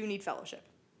 you do need fellowship.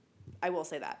 I will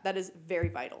say that. That is very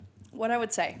vital. What I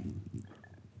would say,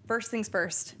 first things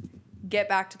first, get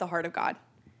back to the heart of God.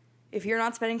 If you're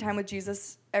not spending time with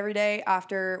Jesus every day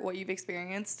after what you've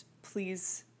experienced,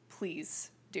 please,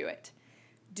 please do it.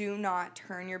 Do not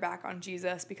turn your back on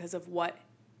Jesus because of what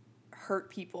hurt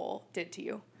people did to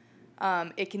you.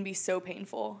 It can be so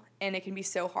painful and it can be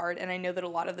so hard. And I know that a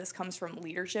lot of this comes from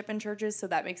leadership in churches, so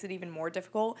that makes it even more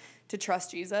difficult to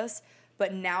trust Jesus.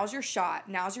 But now's your shot.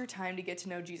 Now's your time to get to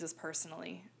know Jesus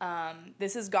personally.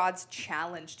 This is God's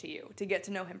challenge to you, to get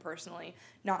to know him personally,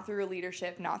 not through a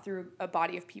leadership, not through a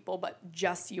body of people, but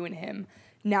just you and him.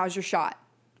 Now's your shot.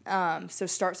 So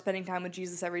start spending time with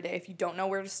Jesus every day. If you don't know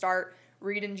where to start,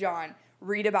 read in John.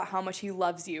 Read about how much he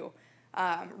loves you.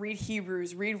 Read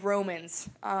Hebrews. Read Romans.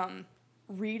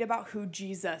 Read about who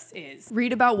Jesus is.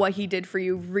 Read about what he did for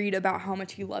you. Read about how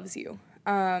much he loves you.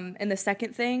 And the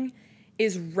second thing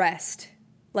is rest.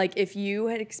 Like, if you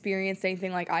had experienced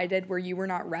anything like I did where you were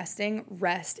not resting,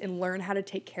 rest and learn how to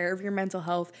take care of your mental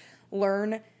health.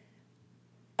 Learn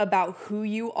about who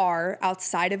you are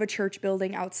outside of a church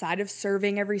building, outside of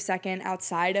serving every second,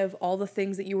 outside of all the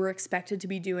things that you were expected to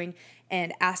be doing,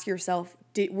 and ask yourself,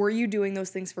 were you doing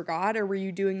those things for God, or were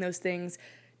you doing those things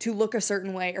to look a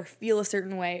certain way or feel a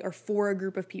certain way or for a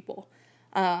group of people?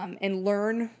 And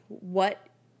learn what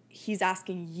he's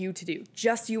asking you to do,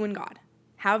 just you and God.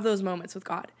 Have those moments with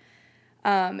God.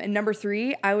 And number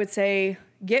 3, I would say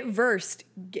get versed.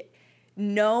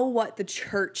 Know what the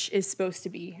church is supposed to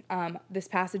be. This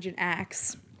passage in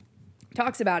Acts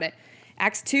talks about it.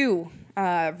 Acts 2,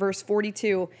 verse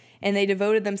 42, and they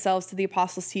devoted themselves to the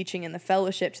apostles' teaching and the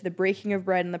fellowship, to the breaking of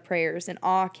bread and the prayers, and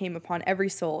awe came upon every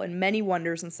soul, and many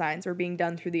wonders and signs were being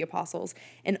done through the apostles.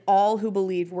 And all who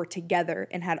believed were together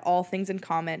and had all things in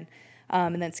common.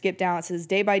 And then skip down, it says,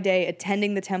 day by day,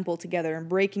 attending the temple together and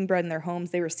breaking bread in their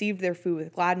homes, they received their food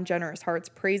with glad and generous hearts,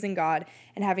 praising God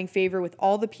and having favor with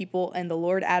all the people. And the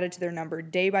Lord added to their number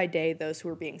day by day those who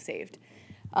were being saved.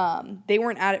 They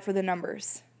weren't at it for the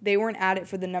numbers. They weren't at it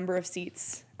for the number of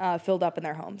seats filled up in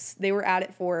their homes. They were at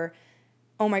it for,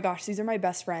 oh my gosh, these are my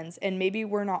best friends. And maybe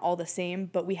we're not all the same,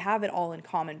 but we have it all in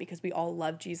common because we all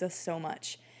love Jesus so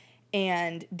much.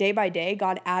 And day by day,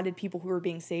 God added people who were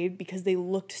being saved because they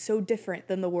looked so different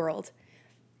than the world.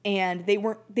 And they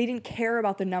didn't care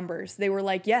about the numbers. They were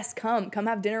like, yes, come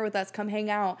have dinner with us, come hang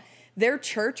out. Their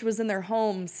church was in their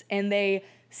homes, and they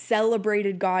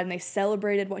celebrated God, and they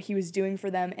celebrated what he was doing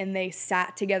for them, and they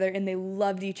sat together, and they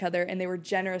loved each other, and they were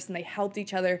generous, and they helped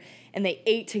each other, and they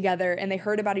ate together, and they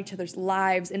heard about each other's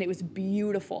lives, and it was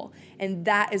beautiful. And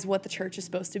that is what the church is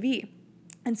supposed to be.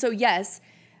 And so, yes,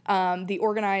 the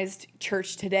organized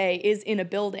church today is in a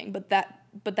building,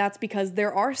 but that's because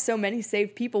there are so many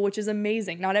saved people, which is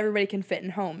amazing. Not everybody can fit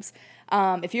in homes.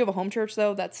 If you have a home church,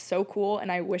 though, that's so cool,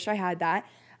 and I wish I had that,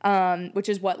 which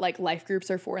is what like life groups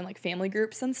are for and like family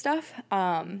groups and stuff,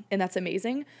 and that's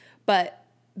amazing. But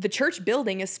the church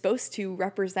building is supposed to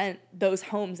represent those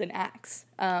homes in Acts,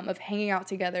 of hanging out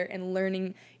together and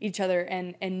learning each other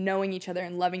and knowing each other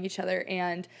and loving each other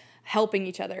and helping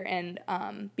each other and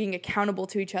being accountable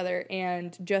to each other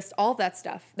and just all that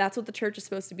stuff. That's what the church is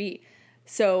supposed to be.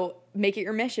 So make it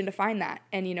your mission to find that.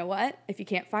 And you know what? If you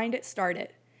can't find it, start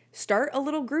it. Start a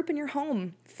little group in your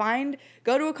home.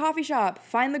 Go to a coffee shop.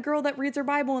 Find the girl that reads her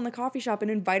Bible in the coffee shop and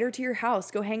invite her to your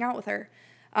house. Go hang out with her.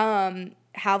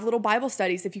 Have little Bible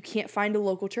studies if you can't find a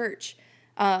local church.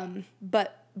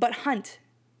 But hunt.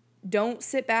 Don't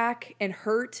sit back and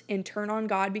hurt and turn on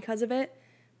God because of it.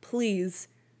 Please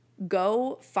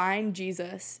go find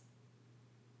Jesus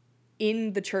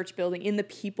in the church building, in the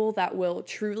people that will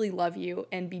truly love you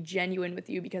and be genuine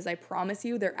with you, because I promise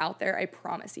you, they're out there. I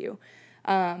promise you.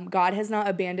 God has not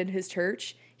abandoned his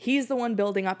church. He's the one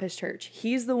building up his church.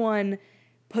 He's the one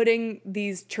putting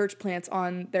these church plants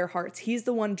on their hearts. He's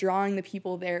the one drawing the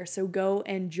people there. So go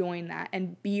and join that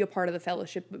and be a part of the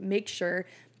fellowship, but make sure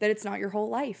that it's not your whole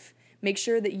life. Make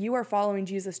sure that you are following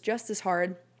Jesus just as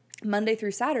hard Monday through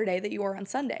Saturday that you are on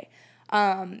Sunday.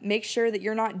 Make sure that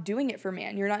you're not doing it for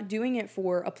man. You're not doing it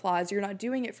for applause. You're not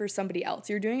doing it for somebody else.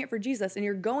 You're doing it for Jesus, and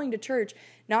you're going to church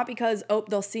not because, oh,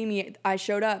 they'll see me, I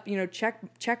showed up,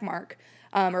 check mark,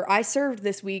 or I served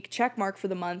this week, check mark for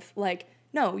the month. Like,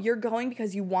 no, you're going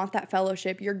because you want that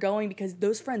fellowship. You're going because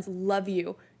those friends love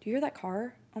you. Do you hear that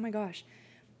car? Oh my gosh.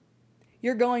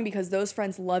 You're going because those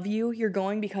friends love you. You're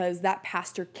going because that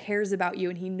pastor cares about you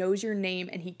and he knows your name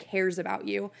and he cares about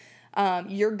you.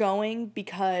 You're going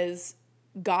because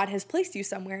God has placed you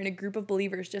somewhere in a group of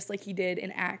believers just like he did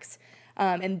in Acts.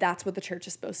 And that's what the church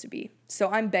is supposed to be. So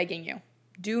I'm begging you,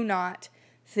 do not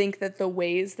think that the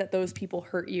ways that those people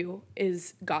hurt you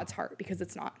is God's heart, because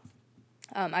it's not.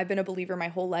 I've been a believer my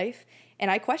whole life, and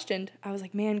I was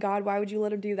like, man, God, why would you let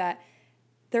them do that?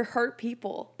 They're hurt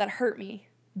people that hurt me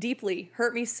deeply,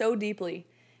 hurt me so deeply.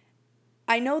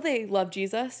 I know they love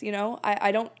Jesus,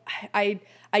 I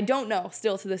don't know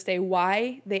still to this day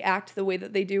why they act the way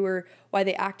that they do, or why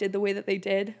they acted the way that they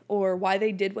did, or why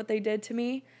they did what they did to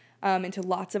me, and to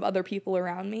lots of other people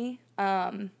around me.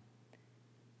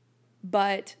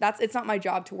 But it's not my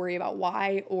job to worry about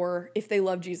why or if they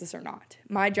love Jesus or not.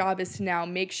 My job is to now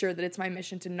make sure that it's my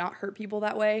mission to not hurt people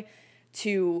that way,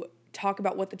 to talk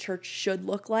about what the church should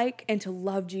look like, and to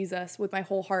love Jesus with my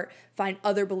whole heart, find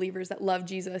other believers that love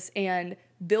Jesus, and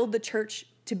build the church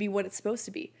to be what it's supposed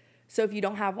to be. So if you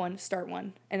don't have one, start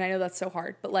one. And I know that's so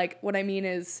hard, but what I mean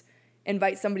is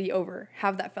invite somebody over,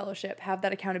 have that fellowship, have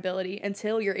that accountability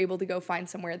until you're able to go find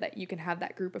somewhere that you can have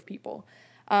that group of people.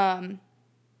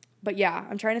 But yeah,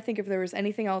 I'm trying to think if there was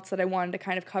anything else that I wanted to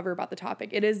kind of cover about the topic.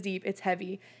 It is deep, it's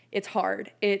heavy, it's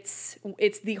hard. It's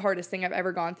the hardest thing I've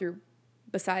ever gone through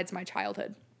besides my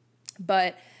childhood.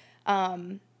 But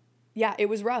yeah, it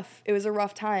was rough. It was a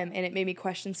rough time, and it made me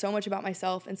question so much about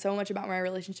myself and so much about my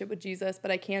relationship with Jesus.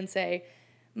 But I can say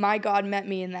my God met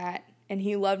me in that, and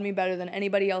he loved me better than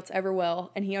anybody else ever will,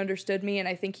 and he understood me, and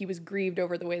I think he was grieved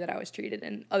over the way that I was treated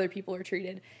and other people are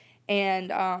treated.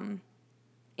 And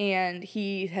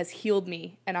he has healed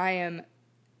me, and I am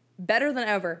better than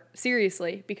ever,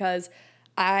 seriously, because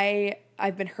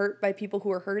I've been hurt by people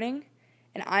who are hurting,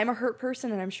 and I'm a hurt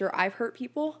person, and I'm sure I've hurt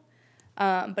people,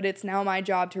 but it's now my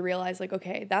job to realize,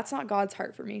 okay, that's not God's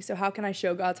heart for me, so how can I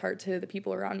show God's heart to the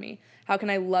people around me? How can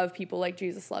I love people like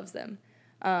Jesus loves them?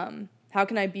 How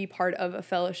can I be part of a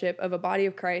fellowship, of a body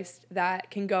of Christ that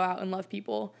can go out and love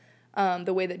people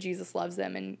the way that Jesus loves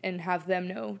them, and have them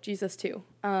know Jesus too?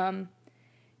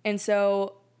 And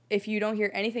so if you don't hear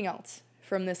anything else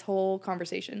from this whole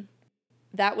conversation,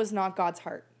 that was not God's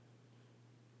heart.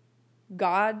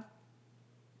 God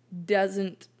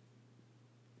doesn't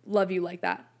love you like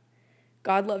that.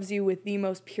 God loves you with the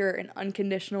most pure and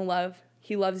unconditional love.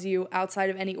 He loves you outside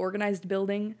of any organized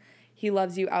building. He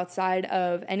loves you outside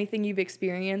of anything you've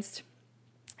experienced.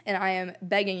 And I am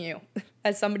begging you,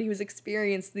 as somebody who's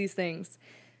experienced these things,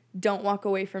 don't walk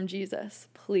away from Jesus.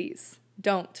 Please,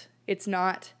 don't.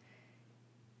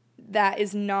 That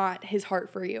is not his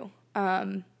heart for you.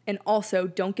 And also,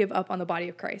 don't give up on the body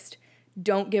of Christ.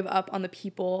 Don't give up on the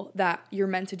people that you're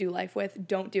meant to do life with.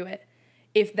 Don't do it.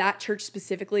 If that church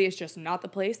specifically is just not the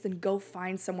place, then go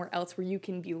find somewhere else where you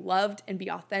can be loved and be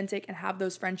authentic and have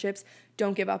those friendships.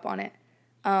 Don't give up on it.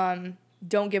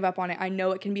 Don't give up on it. I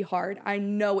know it can be hard. I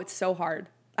know it's so hard.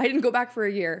 I didn't go back for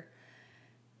a year.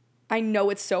 I know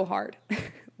it's so hard.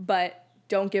 But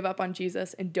don't give up on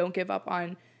Jesus, and don't give up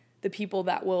on the people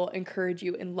that will encourage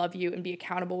you and love you and be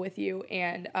accountable with you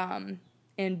and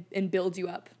build you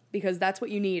up, because that's what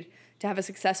you need to have a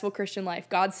successful Christian life.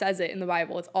 God says it in the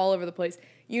Bible. It's all over the place.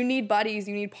 You need buddies,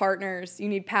 you need partners, you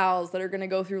need pals that are going to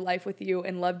go through life with you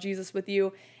and love Jesus with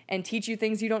you and teach you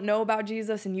things you don't know about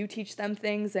Jesus, and you teach them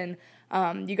things, and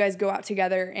you guys go out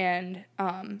together and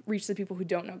reach the people who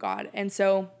don't know God. And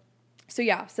so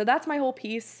that's my whole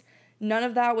piece. None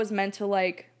of that was meant to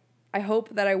I hope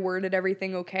that I worded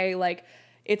everything okay.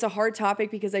 It's a hard topic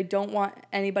because I don't want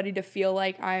anybody to feel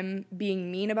like I'm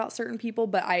being mean about certain people,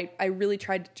 but I really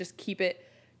tried to just keep it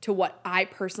to what I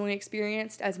personally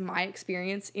experienced as my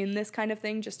experience in this kind of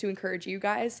thing, just to encourage you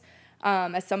guys,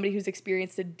 as somebody who's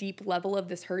experienced a deep level of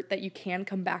this hurt, that you can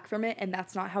come back from it, and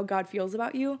that's not how God feels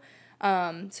about you.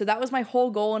 So that was my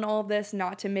whole goal in all of this,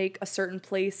 not to make a certain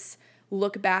place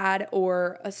look bad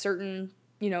or a certain,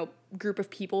 group of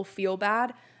people feel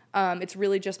bad. It's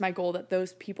really just my goal that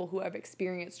those people who have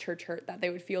experienced church hurt, that they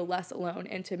would feel less alone,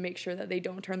 and to make sure that they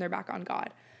don't turn their back on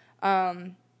God.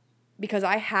 Because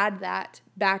I had that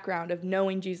background of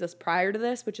knowing Jesus prior to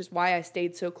this, which is why I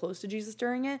stayed so close to Jesus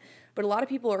during it. But a lot of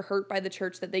people are hurt by the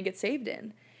church that they get saved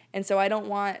in. And so I don't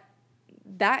want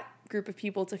that group of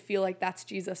people to feel like that's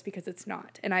Jesus, because it's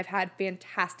not. And I've had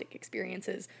fantastic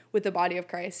experiences with the body of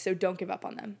Christ, so don't give up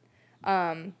on them.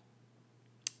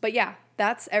 But yeah,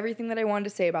 that's everything that I wanted to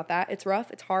say about that. It's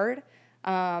rough. It's hard.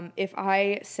 If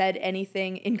I said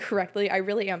anything incorrectly, I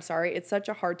really am sorry. It's such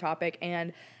a hard topic,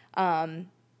 and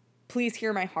please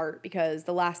hear my heart, because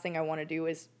the last thing I want to do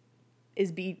is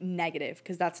be negative,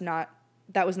 because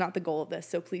that was not the goal of this.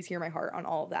 So please hear my heart on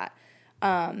all of that.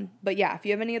 But yeah, if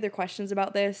you have any other questions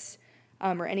about this,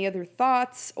 or any other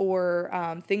thoughts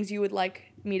or things you would like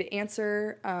me to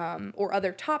answer, or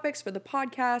other topics for the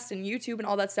podcast and YouTube and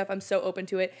all that stuff, I'm so open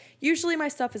to it. Usually my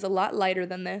stuff is a lot lighter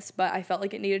than this, but I felt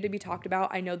like it needed to be talked about.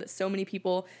 I know that so many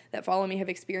people that follow me have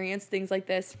experienced things like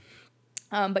this.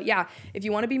 But yeah, if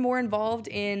you want to be more involved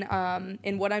in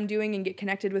what I'm doing and get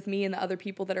connected with me and the other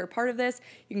people that are a part of this,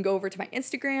 you can go over to my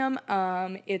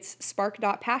Instagram. It's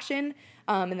spark.passion.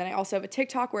 And then I also have a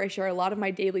TikTok where I share a lot of my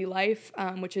daily life,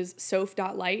 which is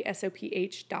soph.light,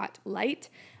 SOPH.light.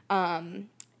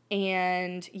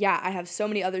 And yeah, I have so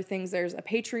many other things. There's a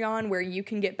Patreon where you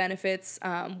can get benefits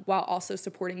while also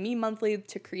supporting me monthly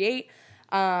to create.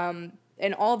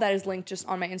 And all of that is linked just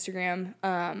on my Instagram.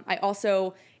 I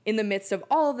also, in the midst of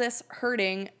all of this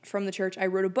hurting from the church, I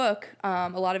wrote a book.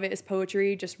 A lot of it is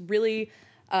poetry, just really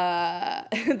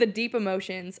the deep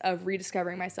emotions of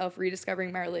rediscovering myself,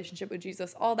 rediscovering my relationship with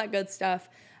Jesus, all that good stuff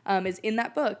is in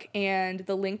that book. And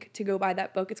the link to go buy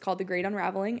that book, it's called The Great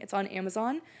Unraveling. It's on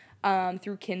Amazon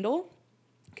through Kindle.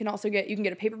 You can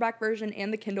get a paperback version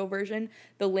and the Kindle version.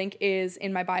 The link is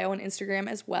in my bio on Instagram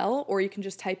as well, or you can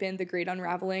just type in The Great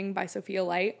Unraveling by Sophia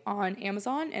Light on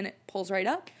Amazon and it pulls right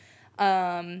up.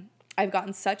 I've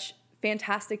gotten such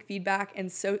fantastic feedback,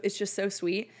 and so it's just so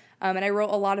sweet. And I wrote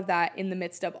a lot of that in the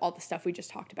midst of all the stuff we just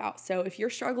talked about. So if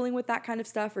you're struggling with that kind of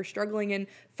stuff, or struggling in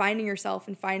finding yourself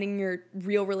and finding your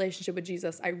real relationship with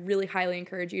Jesus, I really highly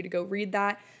encourage you to go read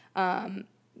that.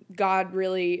 God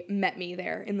really met me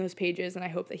there in those pages, and I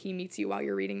hope that he meets you while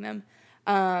you're reading them.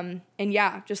 And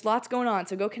yeah, just lots going on.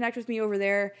 So go connect with me over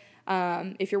there.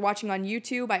 If you're watching on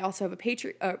YouTube, I also have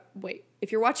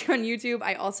if you're watching on YouTube,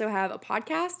 I also have a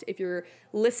podcast. If you're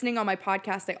listening on my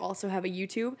podcast, I also have a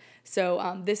YouTube.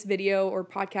 So this video or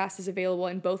podcast is available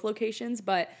in both locations,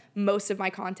 but most of my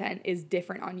content is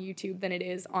different on YouTube than it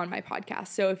is on my podcast.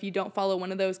 So if you don't follow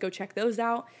one of those, go check those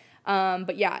out.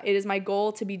 But yeah, it is my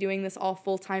goal to be doing this all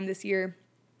full time this year.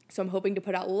 So I'm hoping to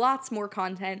put out lots more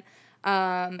content.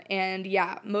 And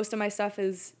yeah, most of my stuff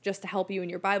is just to help you in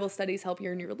your Bible studies, help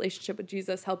you in your relationship with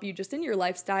Jesus, help you just in your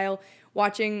lifestyle,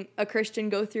 watching a Christian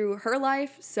go through her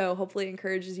life. So hopefully it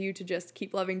encourages you to just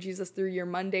keep loving Jesus through your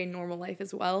mundane, normal life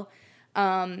as well.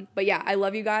 But yeah, I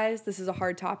love you guys. This is a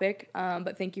hard topic,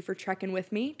 but thank you for trekking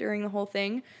with me during the whole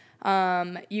thing.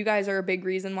 You guys are a big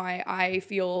reason why I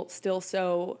feel still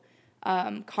so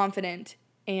confident,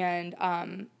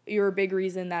 and you're a big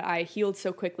reason that I healed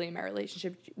so quickly in my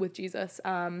relationship with Jesus,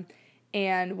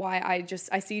 and why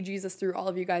I see Jesus through all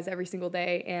of you guys every single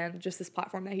day, and just this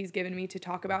platform that he's given me to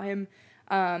talk about him,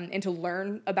 and to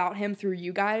learn about him through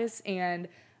you guys, and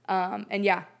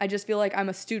yeah, I just feel like I'm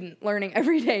a student learning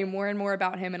every day more and more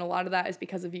about him, and a lot of that is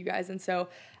because of you guys, and so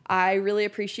I really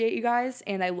appreciate you guys,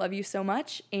 and I love you so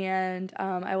much, and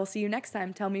I will see you next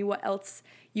time. Tell me what else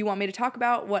you want me to talk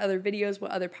about, what other videos,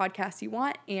 what other podcasts you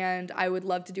want, and I would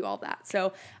love to do all that.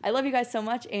 So I love you guys so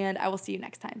much, and I will see you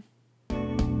next time.